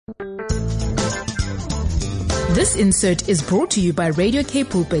This insert is brought to you by Radio K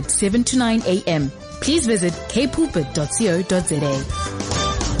Pulpit 7 to 9 a.m. Please visit kpulpit.co.za.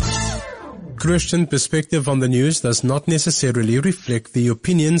 Christian perspective on the news does not necessarily reflect the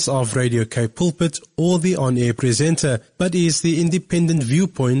opinions of Radio K Pulpit or the on-air presenter, but is the independent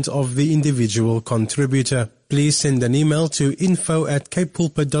viewpoint of the individual contributor. Please send an email to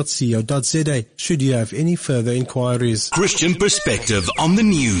info@kpulpit.co.za should you have any further inquiries. Christian perspective on the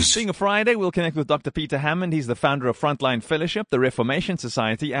news. Being a Friday, we'll connect with Dr. Peter Hammond. He's the founder of Frontline Fellowship, the Reformation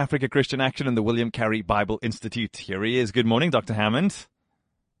Society, Africa Christian Action, and the William Carey Bible Institute. Here he is. Good morning, Dr. Hammond.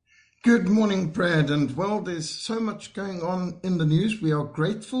 Good morning, Brad. And well, there's so much going on in the news. We are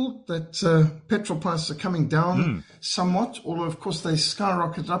grateful that petrol prices are coming down somewhat, although of course they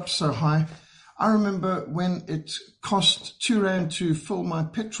skyrocketed up so high. I remember when it cost R2 to fill my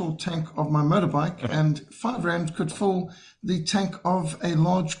petrol tank of my motorbike, and R5 could fill the tank of a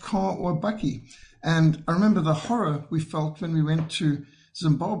large car or a bakkie. And I remember the horror we felt when we went to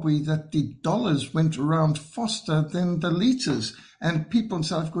Zimbabwe that the dollars went around faster than the liters. And people in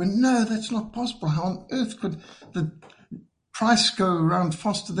South Africa going, no, that's not possible. How on earth could the price go around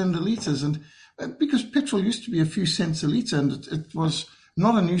faster than the liters? And because petrol used to be a few cents a liter, and it was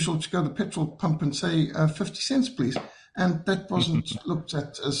not unusual to go to the petrol pump and say 50 cents, please. And that wasn't looked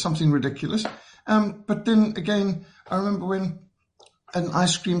at as something ridiculous. But then again, I remember when an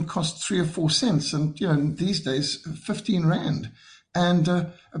ice cream cost 3 or 4 cents, and these days 15 rand, and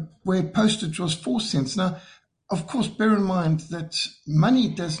where postage was 4 cents. Now, of course, bear in mind that money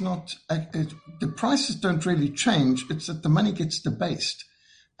does not, the prices don't really change. It's that the money gets debased.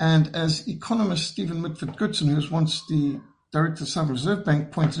 And as economist Stephen Mitford Goodson, who was once the Director of the Southern Reserve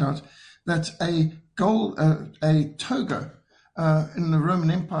Bank, pointed out that a toga in the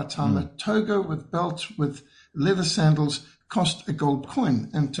Roman Empire time, a toga with belt with leather sandals cost a gold coin.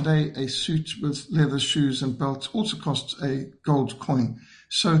 And today a suit with leather shoes and belts also costs a gold coin.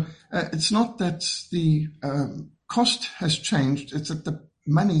 So it's not that the cost has changed, it's that the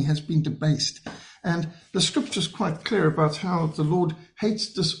money has been debased. And the scripture is quite clear about how the Lord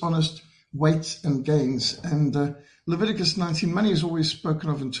hates dishonest weights and gains. And Leviticus 19, money is always spoken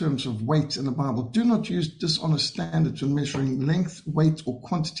of in terms of weight in the Bible. Do not use dishonest standards when measuring length, weight, or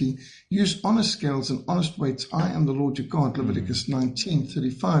quantity. Use honest scales and honest weights. I am the Lord your God, Leviticus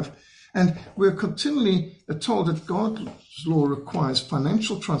 19:35. And we're continually told that God's law requires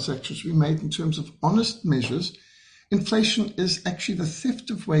financial transactions to be made in terms of honest measures. Inflation is actually the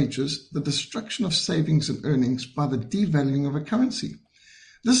theft of wages, the destruction of savings and earnings by the devaluing of a currency.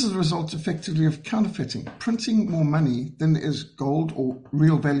 This is a result effectively of counterfeiting, printing more money than there is gold or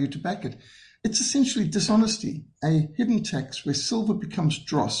real value to back it. It's essentially dishonesty, a hidden tax where silver becomes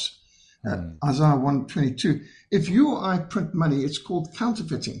dross. Isaiah 1:22. If you or I print money, it's called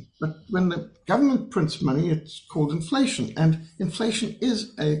counterfeiting. But when the government prints money, it's called inflation. And inflation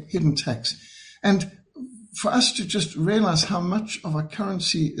is a hidden tax. And for us to just realize how much of our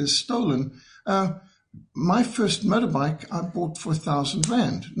currency is stolen, my first motorbike I bought for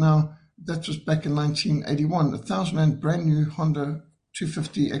R1,000. Now, that was back in 1981, R1,000 brand new Honda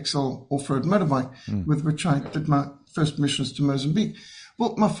 250 XL off-road motorbike with which I did my first missions to Mozambique.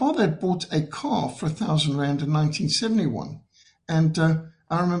 Well, my father had bought a car for R1,000 in 1971. And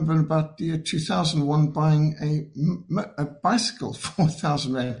I remember in about the year 2001 buying a bicycle for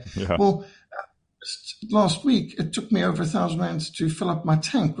R1,000. Yeah. Well, last week, it took me over R1,000 to fill up my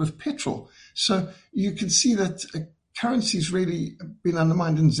tank with petrol. So you can see that currency's really been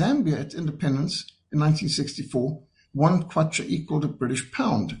undermined. In Zambia at independence in 1964, 1 kwacha equaled a British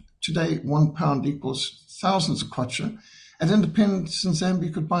pound. Today, 1 pound equals thousands of kwacha. At independence in Zambia,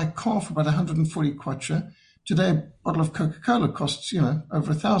 you could buy a car for about 140 kwacha. Today, a bottle of Coca-Cola costs,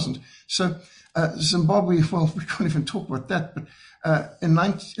 over 1,000. So Zimbabwe, well, we can't even talk about that. But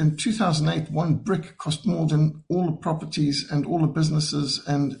in 2008, 1 brick cost more than all the properties and all the businesses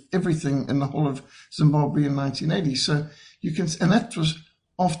and everything in the whole of Zimbabwe in 1980. So you can, and that was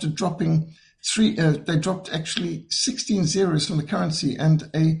after dropping they dropped actually 16 zeros from the currency, and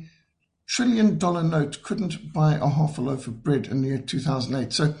a $1 trillion note couldn't buy a half a loaf of bread in the year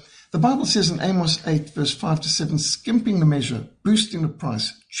 2008. So the Bible says in Amos 8, verse 5-7, skimping the measure, boosting the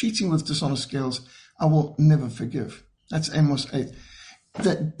price, cheating with dishonest scales, I will never forgive. That's Amos 8.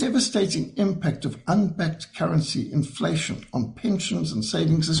 The devastating impact of unbacked currency inflation on pensions and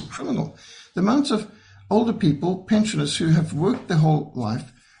savings is criminal. The amount of older people, pensioners who have worked their whole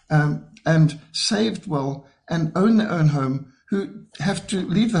life and saved well and own their own home, who have to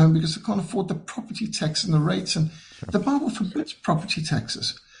leave the home because they can't afford the property tax and the rates. And the Bible forbids property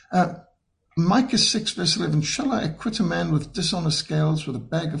taxes. Micah 6 verse 11, shall I acquit a man with dishonest scales, with a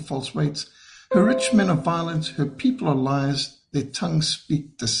bag of false weights? Her rich men are violent, her people are liars, their tongues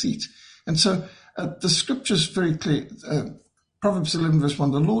speak deceit. And so the scripture is very clear. Proverbs 11 verse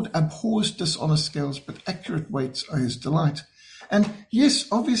 1, the Lord abhors dishonest scales, but accurate weights are his delight. And yes,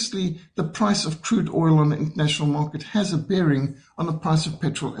 obviously the price of crude oil on the international market has a bearing on the price of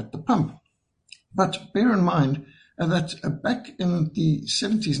petrol at the pump. But bear in mind that back in the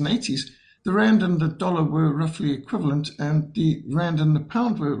 70s and 80s, the rand and the dollar were roughly equivalent, and the rand and the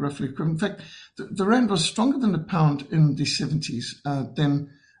pound were roughly equivalent. In fact, the rand was stronger than the pound in the 70s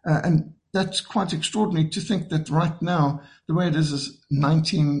and that's quite extraordinary to think that right now the way it is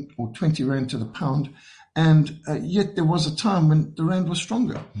 19 or 20 rand to the pound, and yet there was a time when the rand was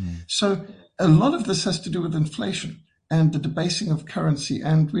stronger. So a lot of this has to do with inflation and the debasing of currency,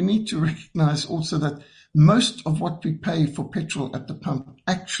 and we need to recognize also that most of what we pay for petrol at the pump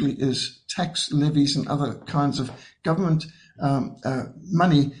actually is tax levies and other kinds of government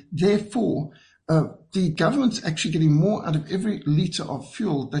money. Therefore, the government's actually getting more out of every litre of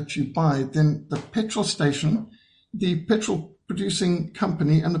fuel that you buy than the petrol station, the petrol producing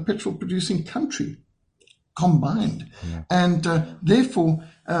company, and the petrol producing country combined. Yeah. And therefore,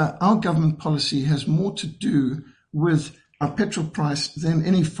 our government policy has more to do with our petrol price than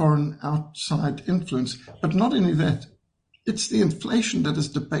any foreign outside influence. But not only that, it's the inflation that has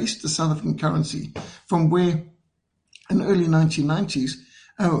debased the South African currency from where in the early 1990s,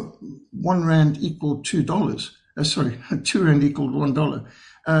 1 rand equaled $2. 2 rand equaled $1.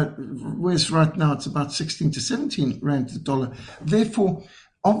 Whereas right now it's about 16 to 17 rand to the dollar. Therefore,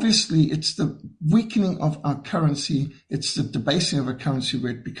 obviously, it's the weakening of our currency. It's the debasing of our currency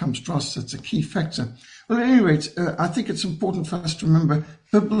where it becomes dross. That's a key factor. Well, at any rate, I think it's important for us to remember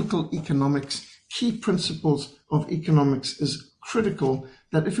biblical economics, key principles of economics is critical,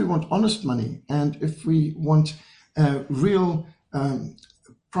 that if we want honest money and if we want real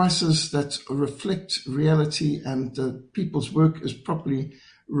prices that reflect reality and people's work is properly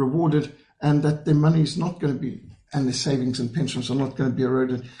rewarded and that their money is not going to be, and their savings and pensions are not going to be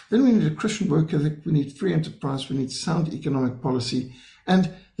eroded, then we need a Christian work ethic, we need free enterprise, we need sound economic policy.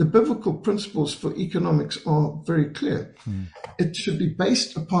 And the biblical principles for economics are very clear. It should be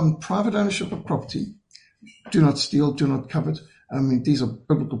based upon private ownership of property. Do not steal, do not covet. I mean, these are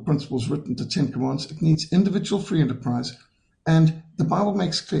biblical principles written to 10 commands. It needs individual free enterprise. And the Bible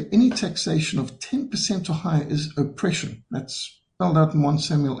makes clear any taxation of 10% or higher is oppression. That's spelled out in 1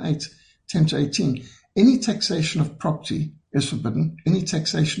 Samuel 8, 10 to 18. Any taxation of property is forbidden. Any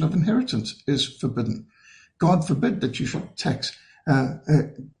taxation of inheritance is forbidden. God forbid that you should tax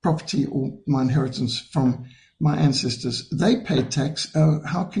property or my inheritance from my ancestors. They paid tax.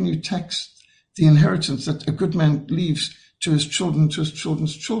 How can you tax the inheritance that a good man leaves to his children, to his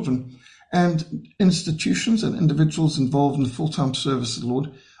children's children? And institutions and individuals involved in the full-time service of the Lord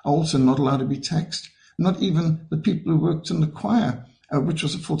are also not allowed to be taxed. Not even the people who worked in the choir, which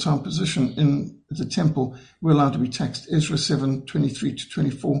was a full-time position in the temple, were allowed to be taxed. Ezra 7, 23 to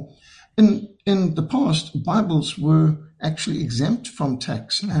 24. In the past, Bibles were actually exempt from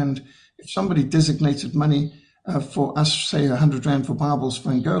tax. And if somebody designated money for us, say 100 Rand for Bibles for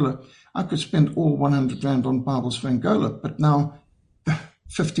Angola, I could spend all 100 Rand on Bibles for Angola. But now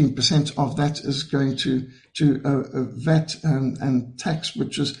 15% of that is going to VAT and tax,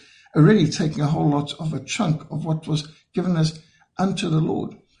 which is already taking a whole lot of a chunk of what was given as unto the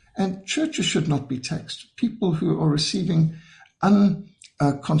Lord. And churches should not be taxed. People who are receiving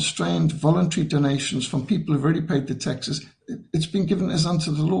unconstrained voluntary donations from people who've already paid the taxes, it's been given as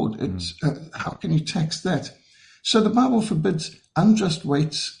unto the Lord. It's how can you tax that? So the Bible forbids unjust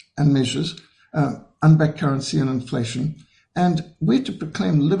weights and measures, unbacked currency and inflation. And we're to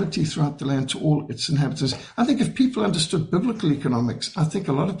proclaim liberty throughout the land to all its inhabitants. I think if people understood biblical economics, I think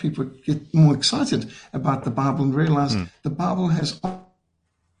a lot of people would get more excited about the Bible and realize the Bible has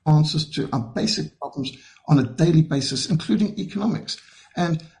answers to our basic problems on a daily basis, including economics.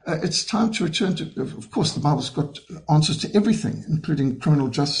 And it's time to return to, of course, the Bible's got answers to everything, including criminal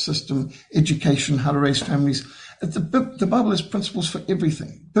justice system, education, how to raise families. The Bible has principles for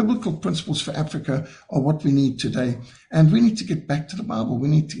everything. Biblical principles for Africa are what we need today. And we need to get back to the Bible. We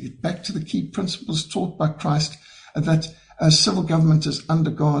need to get back to the key principles taught by Christ, that civil government is under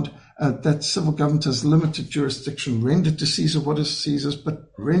God, that civil government has limited jurisdiction, rendered to Caesar what is Caesar's,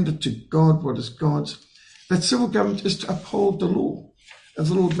 but rendered to God what is God's. That civil government is to uphold the law. As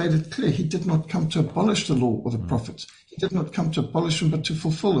the Lord made it clear, he did not come to abolish the law or the prophets. He did not come to abolish them, but to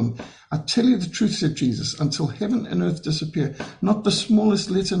fulfill them. I tell you the truth, said Jesus, until heaven and earth disappear, not the smallest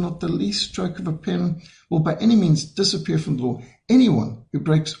letter, not the least stroke of a pen will by any means disappear from the law. Anyone who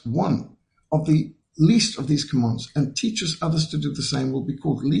breaks one of the least of these commands and teaches others to do the same will be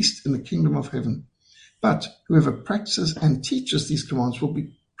called least in the kingdom of heaven. But whoever practices and teaches these commands will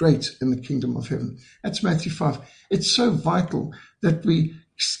be great in the kingdom of heaven. That's Matthew 5. It's so vital that we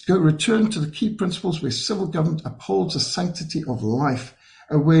return to the key principles where civil government upholds the sanctity of life,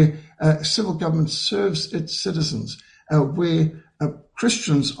 where civil government serves its citizens, where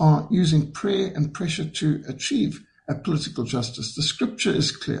Christians are using prayer and pressure to achieve political justice. The scripture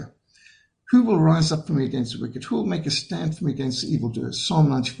is clear. Who will rise up for me against the wicked? Who will make a stand for me against the evildoers? Psalm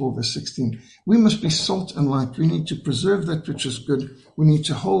 94, verse 16. We must be salt and light. We need to preserve that which is good. We need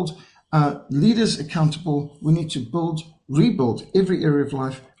to hold leaders accountable. We need to rebuild every area of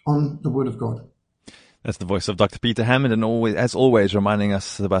life on the Word of God. That's the voice of Dr. Peter Hammond, and as always, reminding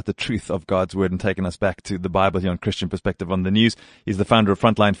us about the truth of God's Word and taking us back to the Bible here on Christian Perspective on the News. He's the founder of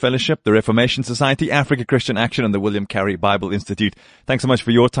Frontline Fellowship, the Reformation Society, Africa Christian Action, and the William Carey Bible Institute. Thanks so much for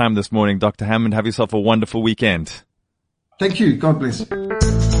your time this morning, Dr. Hammond. Have yourself a wonderful weekend. Thank you. God bless.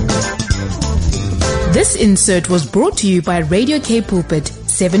 This insert was brought to you by Radio K Pulpit,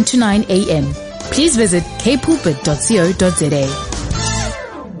 7 to 9 a.m. Please visit kpulpit.co.za.